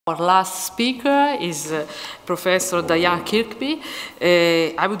Our last speaker is Professor Diane Kirkby.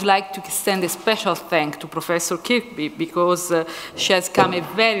 I would like to extend a special thanks to Professor Kirkby because she has come a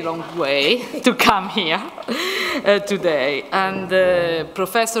very long way to come here today. And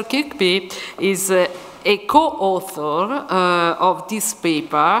Professor Kirkby is a co-author of this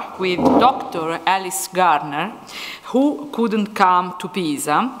paper with Dr. Alice Garner, who couldn't come to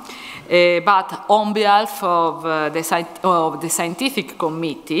Pisa. But on behalf of the scientific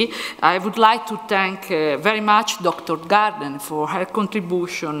committee, I would like to thank very much Dr. Garden for her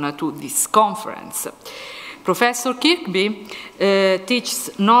contribution to this conference. Professor Kirkby teaches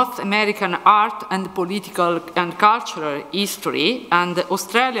North American art and political and cultural history and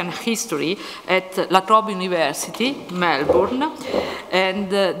Australian history at La Trobe University, Melbourne. And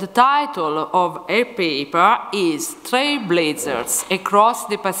the title of her paper is Trailblazers Across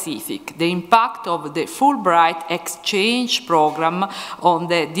the Pacific, the impact of the Fulbright exchange program on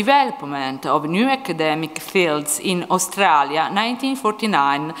the development of new academic fields in Australia,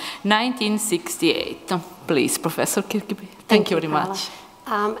 1949-1968. Please, Professor Kirkby. Thank you very much.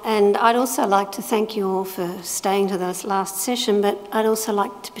 And I'd also like to thank you all for staying to this last session, but I'd also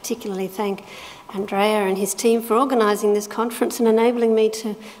like to particularly thank Andrea and his team for organising this conference and enabling me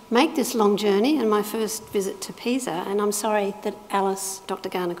to make this long journey and my first visit to Pisa. And I'm sorry that Alice, Dr.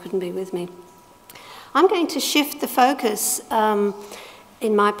 Garner, couldn't be with me. I'm going to shift the focus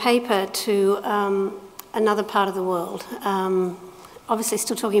in my paper to another part of the world. Obviously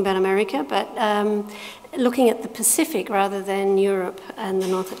still talking about America, but looking at the Pacific rather than Europe and the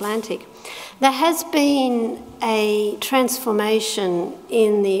North Atlantic. There has been a transformation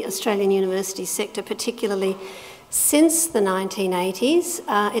in the Australian university sector, particularly since the 1980s.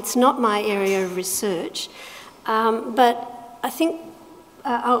 It's not my area of research, but I think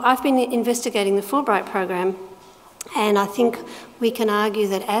I've been investigating the Fulbright program, and I think we can argue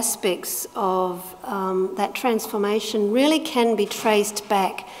that aspects of that transformation really can be traced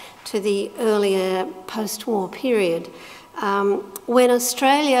back to the earlier post-war period, when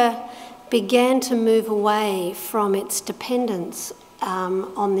Australia began to move away from its dependence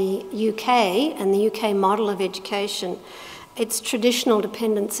on the UK and the UK model of education, its traditional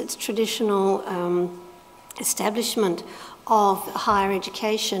dependence, its traditional establishment of higher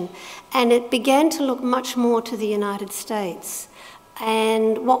education, and it began to look much more to the United States.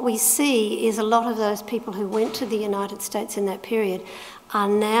 And what we see is a lot of those people who went to the United States in that period are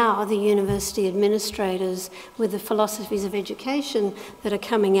now the university administrators with the philosophies of education that are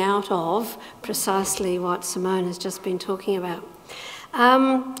coming out of precisely what Simone has just been talking about.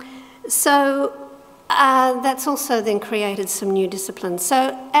 That's also then created some new disciplines.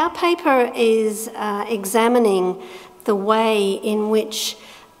 So our paper is examining the way in which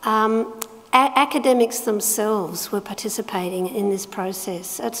academics themselves were participating in this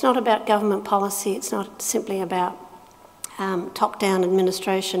process. It's not about government policy, it's not simply about top-down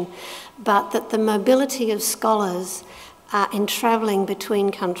administration, but that the mobility of scholars in travelling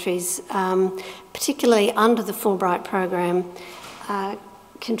between countries, particularly under the Fulbright program,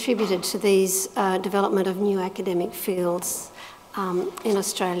 contributed to these development of new academic fields in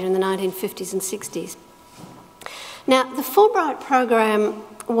Australia in the 1950s and 60s. Now, the Fulbright program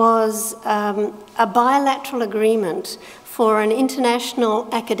was a bilateral agreement for an international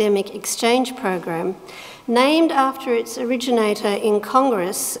academic exchange program named after its originator in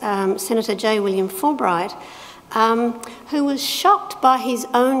Congress, Senator J. William Fulbright, who was shocked by his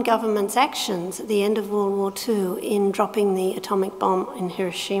own government's actions at the end of World War II in dropping the atomic bomb in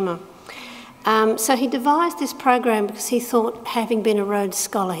Hiroshima. So he devised this program because he thought, having been a Rhodes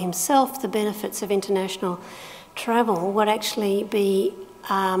Scholar himself, the benefits of international travel would actually be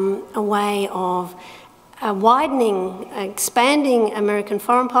a way of widening, expanding American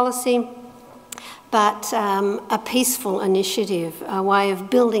foreign policy, but a peaceful initiative, a way of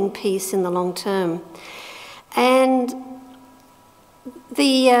building peace in the long term. And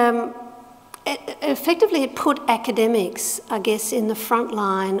effectively it put academics, I guess, in the front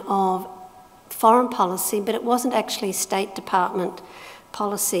line of foreign policy, but it wasn't actually State Department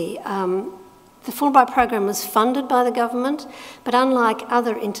policy. The Fulbright program was funded by the government, but unlike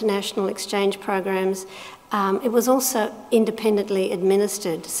other international exchange programs, it was also independently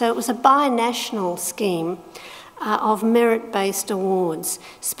administered. So it was a binational scheme of merit-based awards,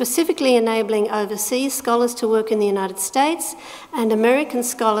 specifically enabling overseas scholars to work in the United States and American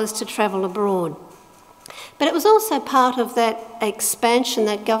scholars to travel abroad. But it was also part of that expansion,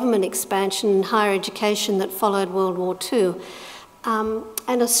 that government expansion in higher education that followed World War II.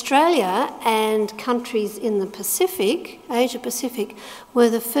 And Australia and countries in the Pacific, Asia Pacific, were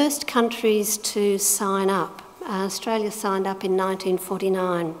the first countries to sign up. Australia signed up in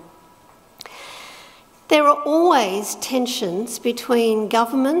 1949. There are always tensions between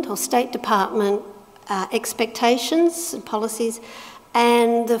government or State Department expectations and policies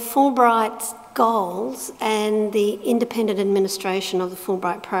and the Fulbright goals and the independent administration of the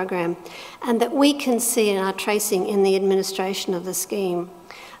Fulbright program, and that we can see and are tracing in the administration of the scheme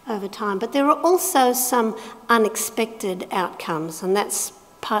over time. But there are also some unexpected outcomes, and that's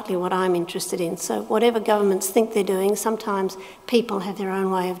partly what I'm interested in. So whatever governments think they're doing, sometimes people have their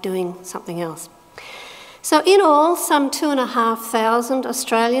own way of doing something else. So in all, some 2,500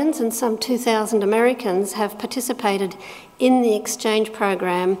 Australians and some 2,000 Americans have participated in the exchange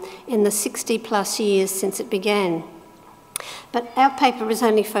program in the 60+ years since it began. But our paper is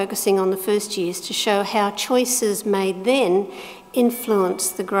only focusing on the first years to show how choices made then influence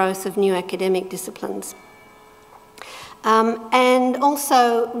the growth of new academic disciplines. And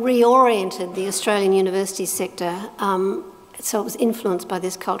also reoriented the Australian university sector, so it was influenced by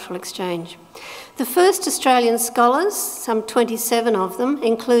this cultural exchange. The first Australian scholars, some 27 of them,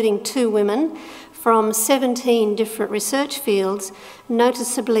 including 2 women, from 17 different research fields,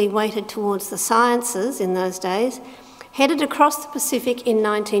 noticeably weighted towards the sciences in those days, headed across the Pacific in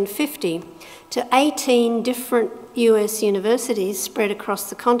 1950 to 18 different US universities spread across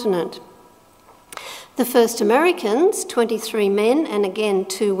the continent. The first Americans, 23 men and again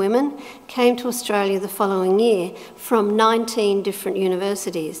 2 women, came to Australia the following year from 19 different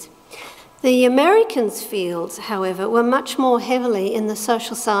universities. The Americans' fields, however, were much more heavily in the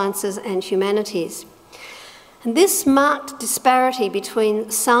social sciences and humanities. And this marked disparity between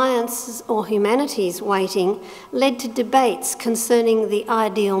sciences or humanities weighting led to debates concerning the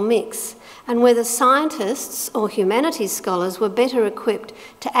ideal mix and whether scientists or humanities scholars were better equipped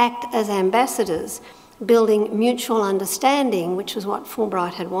to act as ambassadors, building mutual understanding, which was what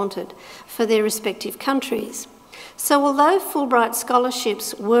Fulbright had wanted, for their respective countries. So although Fulbright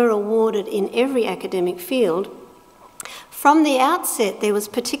scholarships were awarded in every academic field, from the outset there was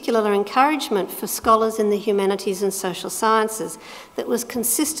particular encouragement for scholars in the humanities and social sciences that was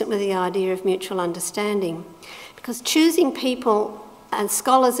consistent with the idea of mutual understanding. Because choosing people and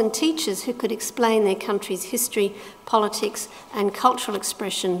scholars and teachers who could explain their country's history, politics and cultural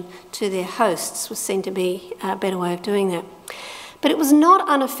expression to their hosts was seen to be a better way of doing that. But it was not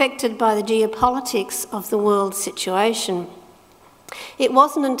unaffected by the geopolitics of the world situation. It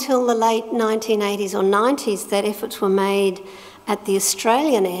wasn't until the late 1980s or 90s that efforts were made at the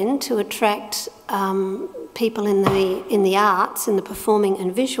Australian end to attract people in the arts, in the performing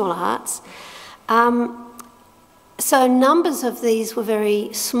and visual arts. So numbers of these were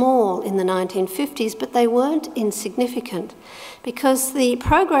very small in the 1950s, but they weren't insignificant because the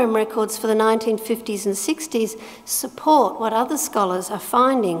program records for the 1950s and 60s support what other scholars are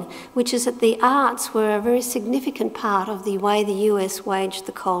finding, which is that the arts were a very significant part of the way the US waged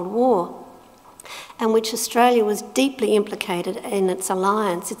the Cold War, and which Australia was deeply implicated in its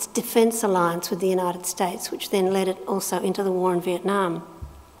alliance, its defence alliance with the United States, which then led it also into the war in Vietnam.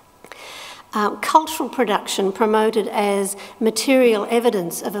 Cultural production promoted as material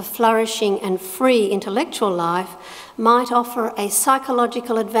evidence of a flourishing and free intellectual life might offer a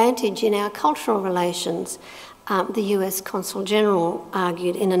psychological advantage in our cultural relations, the US Consul General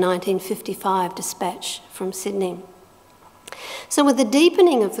argued in a 1955 dispatch from Sydney. So with the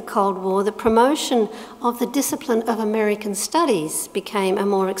deepening of the Cold War, the promotion of the discipline of American studies became a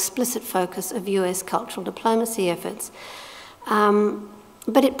more explicit focus of US cultural diplomacy efforts.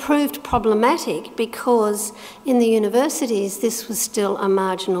 But it proved problematic because in the universities this was still a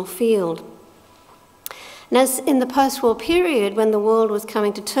marginal field. And as in the post-war period, when the world was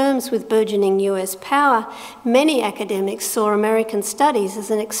coming to terms with burgeoning US power, many academics saw American studies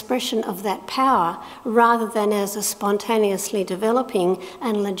as an expression of that power rather than as a spontaneously developing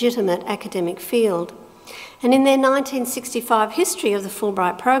and legitimate academic field. And in their 1965 history of the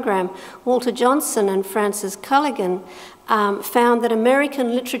Fulbright program, Walter Johnson and Francis Culligan found that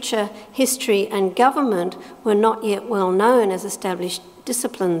American literature, history and government were not yet well known as established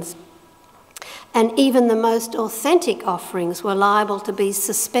disciplines. And even the most authentic offerings were liable to be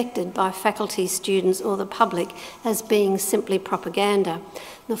suspected by faculty, students or the public as being simply propaganda.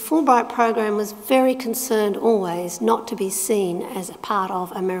 The Fulbright program was very concerned always not to be seen as a part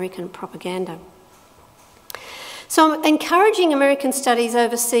of American propaganda. So encouraging American studies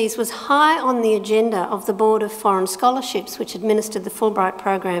overseas was high on the agenda of the Board of Foreign Scholarships, which administered the Fulbright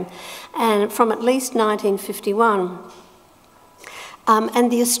program, and from at least 1951.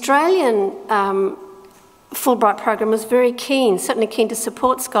 And the Australian Fulbright program was very keen, certainly keen to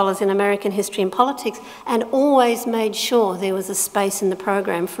support scholars in American history and politics, and always made sure there was a space in the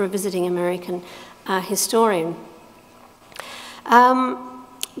program for a visiting American historian.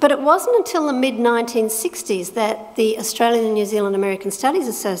 But it wasn't until the mid-1960s that the Australian and New Zealand American Studies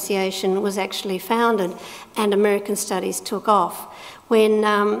Association was actually founded and American Studies took off, when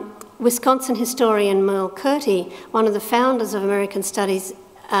Wisconsin historian Merle Curti, one of the founders of American Studies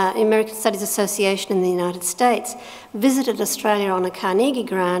Association in the United States, visited Australia on a Carnegie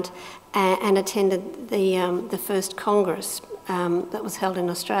grant and attended the first Congress that was held in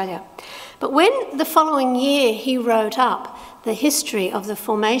Australia. But when the following year he wrote up the history of the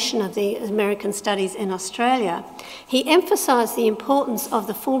formation of the American Studies in Australia, he emphasised the importance of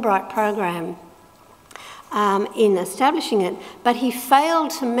the Fulbright program in establishing it, but he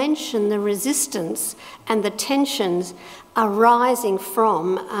failed to mention the resistance and the tensions arising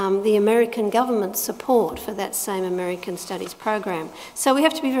from the American government's support for that same American Studies program. So we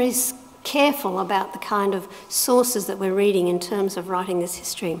have to be very careful about the kind of sources that we're reading in terms of writing this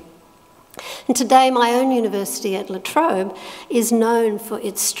history. And today my own university at La Trobe is known for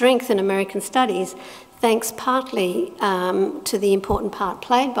its strength in American Studies, thanks partly to the important part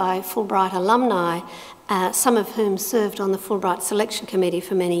played by Fulbright alumni, some of whom served on the Fulbright Selection Committee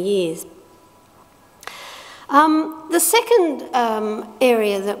for many years. The second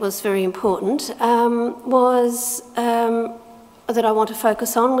area that was very important that I want to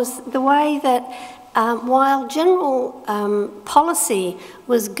focus on was the way that while general policy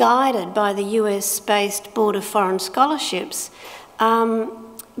was guided by the US-based Board of Foreign Scholarships,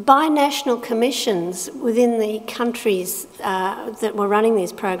 binational commissions within the countries that were running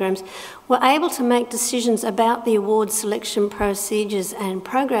these programs were able to make decisions about the award selection procedures and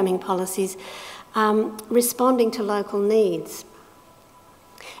programming policies responding to local needs.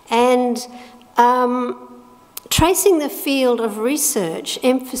 And tracing the field of research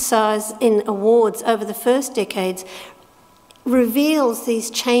emphasised in awards over the first decades reveals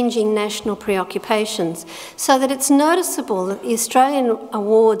these changing national preoccupations, so that it's noticeable that the Australian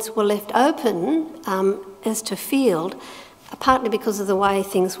awards were left open as to field, partly because of the way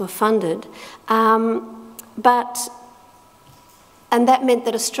things were funded, and that meant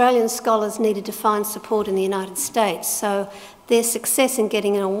that Australian scholars needed to find support in the United States, so their success in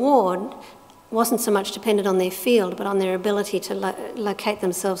getting an award wasn't so much dependent on their field, but on their ability to locate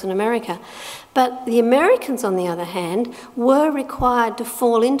themselves in America. But the Americans, on the other hand, were required to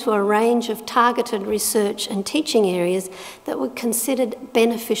fall into a range of targeted research and teaching areas that were considered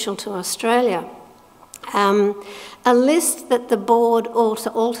beneficial to Australia. A list that the board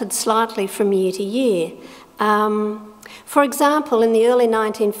altered slightly from year to year. For example, in the early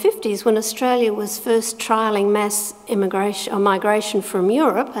 1950s, when Australia was first trialling mass immigration or migration from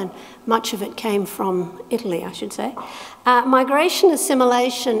Europe, and much of it came from Italy, I should say, migration,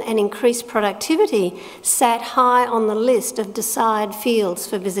 assimilation and increased productivity sat high on the list of desired fields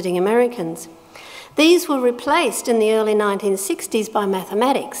for visiting Americans. These were replaced in the early 1960s by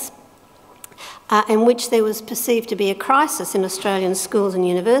mathematics, in which there was perceived to be a crisis in Australian schools and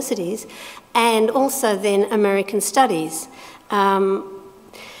universities, and also then American Studies. And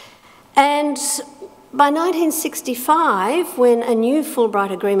by 1965, when a new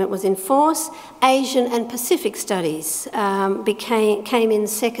Fulbright agreement was in force, Asian and Pacific Studies came in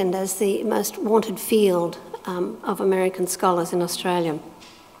second as the most wanted field of American scholars in Australia,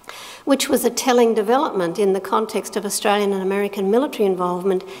 which was a telling development in the context of Australian and American military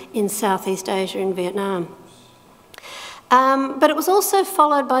involvement in Southeast Asia and Vietnam. But it was also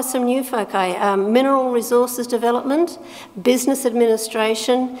followed by some new foci, mineral resources development, business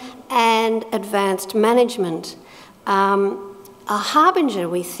administration, and advanced management. A harbinger,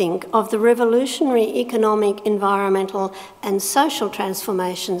 we think, of the revolutionary economic, environmental, and social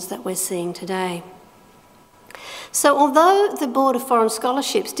transformations that we're seeing today. So although the Board of Foreign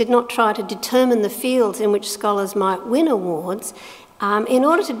Scholarships did not try to determine the fields in which scholars might win awards, in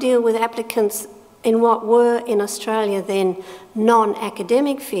order to deal with applicants in what were in Australia then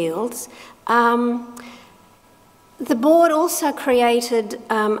non-academic fields, the board also created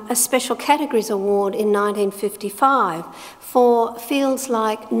a special categories award in 1955 for fields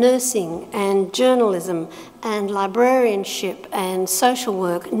like nursing and journalism and librarianship and social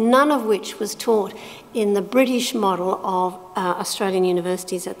work, none of which was taught in the British model of Australian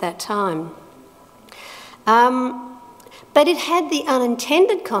universities at that time. But it had the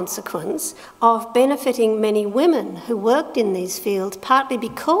unintended consequence of benefiting many women who worked in these fields, partly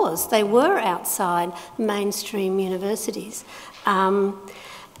because they were outside mainstream universities and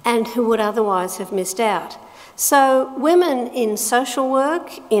who would otherwise have missed out. So women in social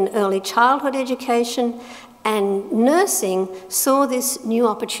work, in early childhood education, and nursing saw this new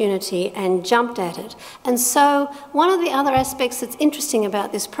opportunity and jumped at it. And so one of the other aspects that's interesting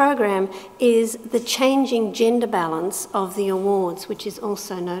about this program is the changing gender balance of the awards, which is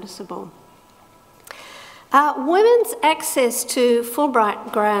also noticeable. Women's access to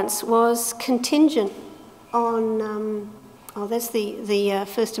Fulbright grants was contingent on, that's the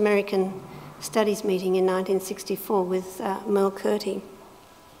first American Studies meeting in 1964 with Merle Curti.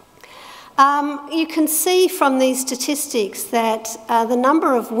 You can see from these statistics that the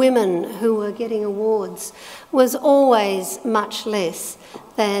number of women who were getting awards was always much less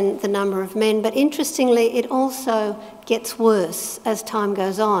than the number of men, but interestingly it also gets worse as time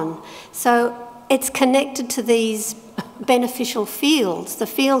goes on. So it's connected to these beneficial fields. The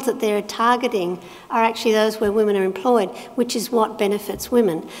fields that they're targeting are actually those where women are employed, which is what benefits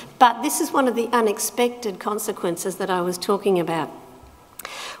women. But this is one of the unexpected consequences that I was talking about.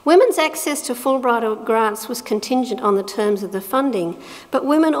 Women's access to Fulbright grants was contingent on the terms of the funding, but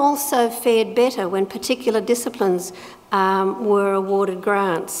women also fared better when particular disciplines were awarded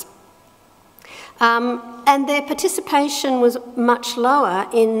grants. And their participation was much lower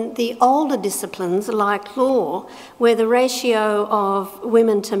in the older disciplines like law, where the ratio of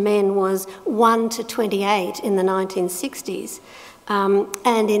women to men was 1 to 28 in the 1960s.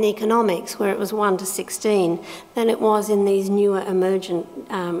 And in economics, where it was 1 to 16, than it was in these newer emergent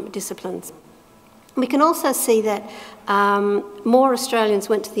disciplines. We can also see that more Australians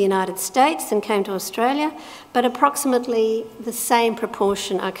went to the United States than came to Australia, but approximately the same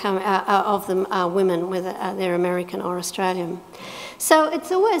proportion of them are women, whether they're American or Australian. So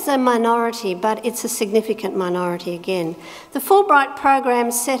it's always a minority, but it's a significant minority again. The Fulbright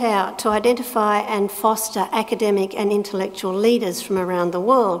program set out to identify and foster academic and intellectual leaders from around the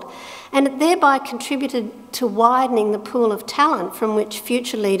world, and it thereby contributed to widening the pool of talent from which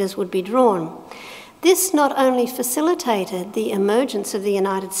future leaders would be drawn. This not only facilitated the emergence of the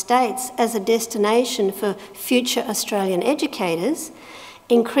United States as a destination for future Australian educators,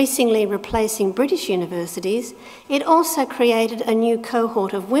 increasingly replacing British universities, it also created a new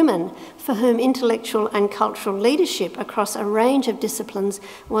cohort of women for whom intellectual and cultural leadership across a range of disciplines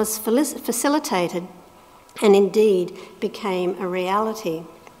was facilitated and indeed became a reality.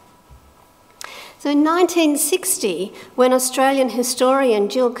 So in 1960, when Australian historian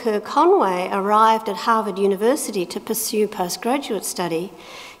Jill Kerr-Conway arrived at Harvard University to pursue postgraduate study,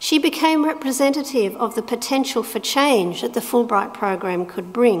 she became representative of the potential for change that the Fulbright program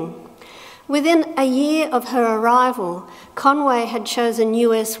could bring. Within a year of her arrival, Conway had chosen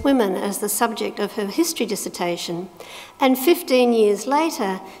US women as the subject of her history dissertation, and 15 years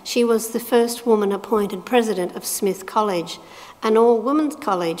later, she was the first woman appointed president of Smith College, an all-women's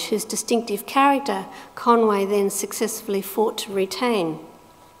college whose distinctive character Conway then successfully fought to retain,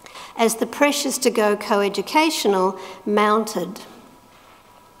 as the pressures to go co-educational mounted.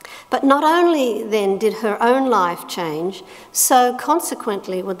 But not only then did her own life change, so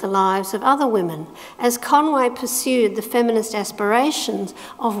consequently would the lives of other women, as Conway pursued the feminist aspirations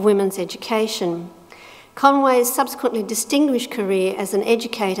of women's education. Conway's subsequently distinguished career as an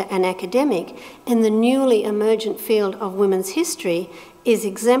educator and academic in the newly emergent field of women's history is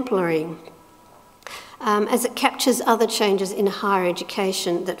exemplary, as it captures other changes in higher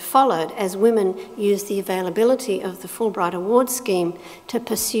education that followed as women used the availability of the Fulbright Award scheme to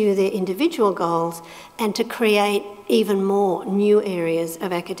pursue their individual goals and to create even more new areas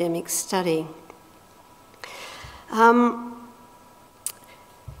of academic study.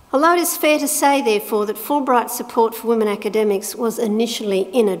 Although it is fair to say, therefore, that Fulbright's support for women academics was initially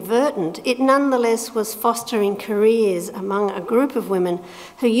inadvertent, it nonetheless was fostering careers among a group of women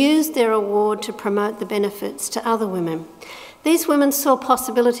who used their award to promote the benefits to other women. These women saw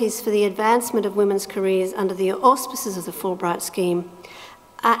possibilities for the advancement of women's careers under the auspices of the Fulbright scheme,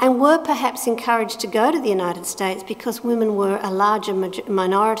 and were perhaps encouraged to go to the United States because women were a larger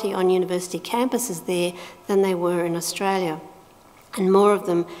minority on university campuses there than they were in Australia, and more of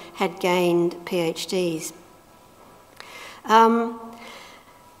them had gained PhDs.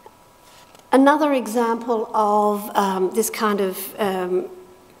 Another example of this kind of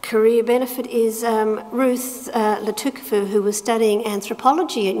career benefit is Ruth Latukefu, who was studying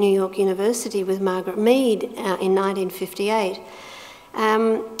anthropology at New York University with Margaret Mead in 1958.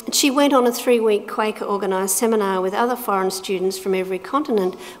 She went on a 3-week Quaker-organised seminar with other foreign students from every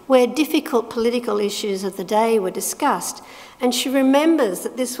continent where difficult political issues of the day were discussed, and she remembers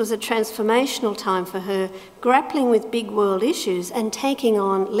that this was a transformational time for her, grappling with big world issues and taking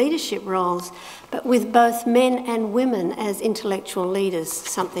on leadership roles, but with both men and women as intellectual leaders,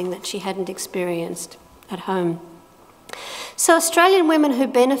 something that she hadn't experienced at home. So Australian women who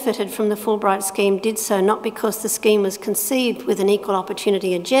benefited from the Fulbright scheme did so not because the scheme was conceived with an equal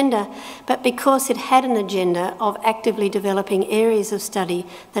opportunity agenda, but because it had an agenda of actively developing areas of study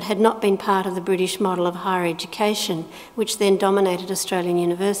that had not been part of the British model of higher education, which then dominated Australian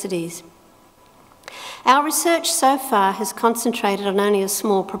universities. Our research so far has concentrated on only a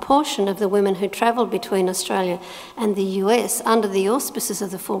small proportion of the women who travelled between Australia and the US under the auspices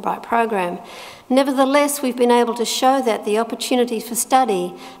of the Fulbright program. Nevertheless, we've been able to show that the opportunity for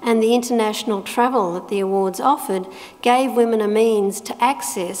study and the international travel that the awards offered gave women a means to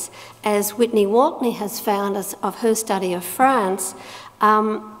access, as Whitney Waltney has found as of her study of France,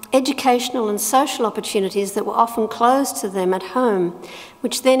 educational and social opportunities that were often closed to them at home,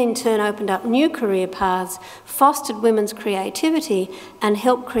 which then in turn opened up new career paths, fostered women's creativity, and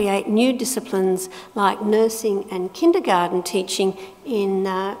helped create new disciplines like nursing and kindergarten teaching in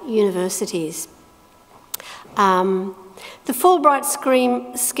universities. The Fulbright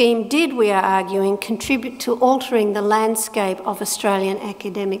scheme did, we are arguing, contribute to altering the landscape of Australian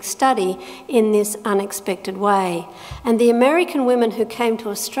academic study in this unexpected way. And the American women who came to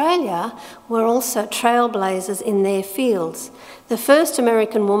Australia were also trailblazers in their fields. The first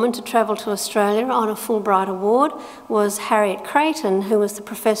American woman to travel to Australia on a Fulbright award was Harriet Creighton, who was the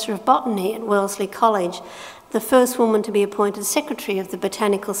Professor of Botany at Wellesley College, the first woman to be appointed Secretary of the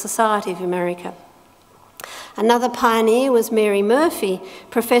Botanical Society of America. Another pioneer was Mary Murphy,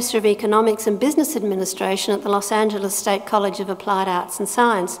 Professor of Economics and Business Administration at the Los Angeles State College of Applied Arts and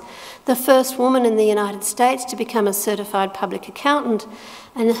Science, the first woman in the United States to become a certified public accountant,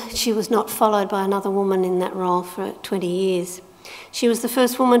 and she was not followed by another woman in that role for 20 years. She was the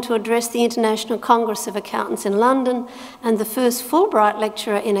first woman to address the International Congress of Accountants in London and the first Fulbright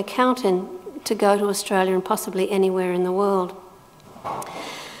lecturer in accounting to go to Australia and possibly anywhere in the world.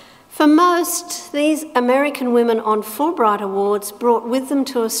 For most, these American women on Fulbright Awards brought with them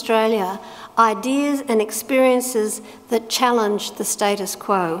to Australia ideas and experiences that challenged the status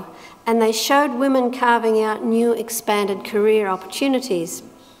quo, and they showed women carving out new expanded career opportunities.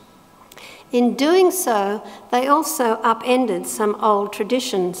 In doing so, they also upended some old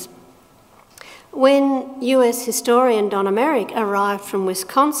traditions. When US historian Donna Merrick arrived from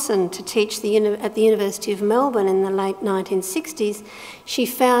Wisconsin to teach at the University of Melbourne in the late 1960s, she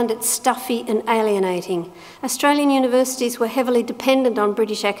found it stuffy and alienating. Australian universities were heavily dependent on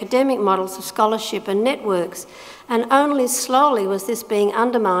British academic models of scholarship and networks, and only slowly was this being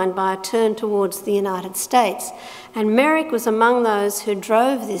undermined by a turn towards the United States. And Merrick was among those who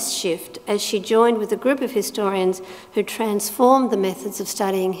drove this shift as she joined with a group of historians who transformed the methods of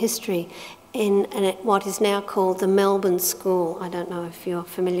studying history in what is now called the Melbourne School. I don't know if you're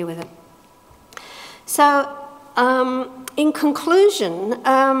familiar with it. So, in conclusion,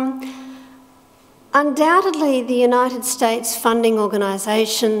 undoubtedly the United States funding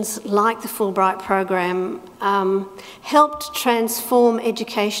organisations like the Fulbright program helped transform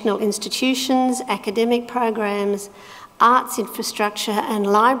educational institutions, academic programs, arts infrastructure and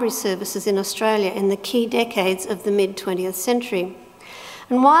library services in Australia in the key decades of the mid-20th century.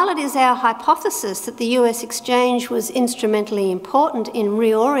 And while it is our hypothesis that the US exchange was instrumentally important in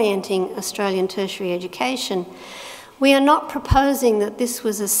reorienting Australian tertiary education, we are not proposing that this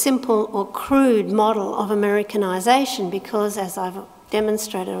was a simple or crude model of Americanisation because, as I've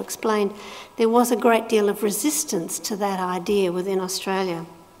demonstrated or explained, there was a great deal of resistance to that idea within Australia,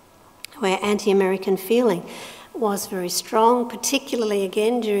 where anti-American feeling was very strong, particularly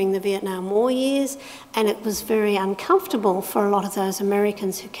again during the Vietnam War years, and it was very uncomfortable for a lot of those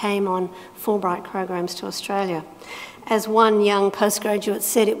Americans who came on Fulbright programs to Australia. As one young postgraduate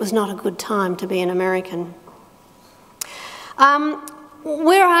said, it was not a good time to be an American.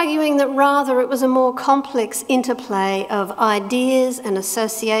 We're arguing that rather it was a more complex interplay of ideas and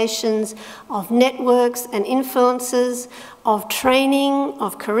associations, of networks and influences, of training,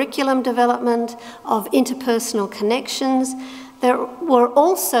 of curriculum development, of interpersonal connections that were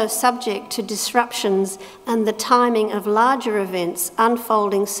also subject to disruptions and the timing of larger events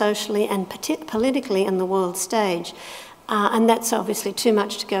unfolding socially and politically in the world stage. And that's obviously too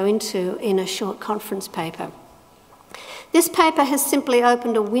much to go into in a short conference paper. This paper has simply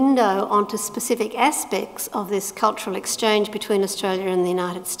opened a window onto specific aspects of this cultural exchange between Australia and the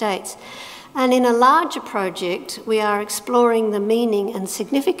United States. And in a larger project, we are exploring the meaning and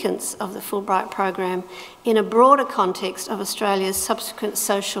significance of the Fulbright program in a broader context of Australia's subsequent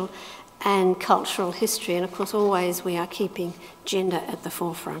social and cultural history. And of course, always we are keeping gender at the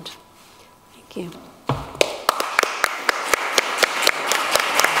forefront. Thank you.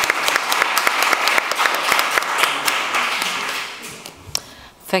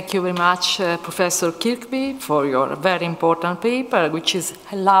 Thank you very much, Professor Kirkby, for your very important paper, which has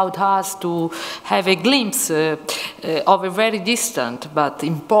allowed us to have a glimpse of a very distant but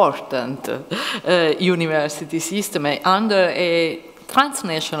important university system under a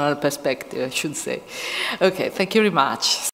transnational perspective, I should say. Okay, thank you very much.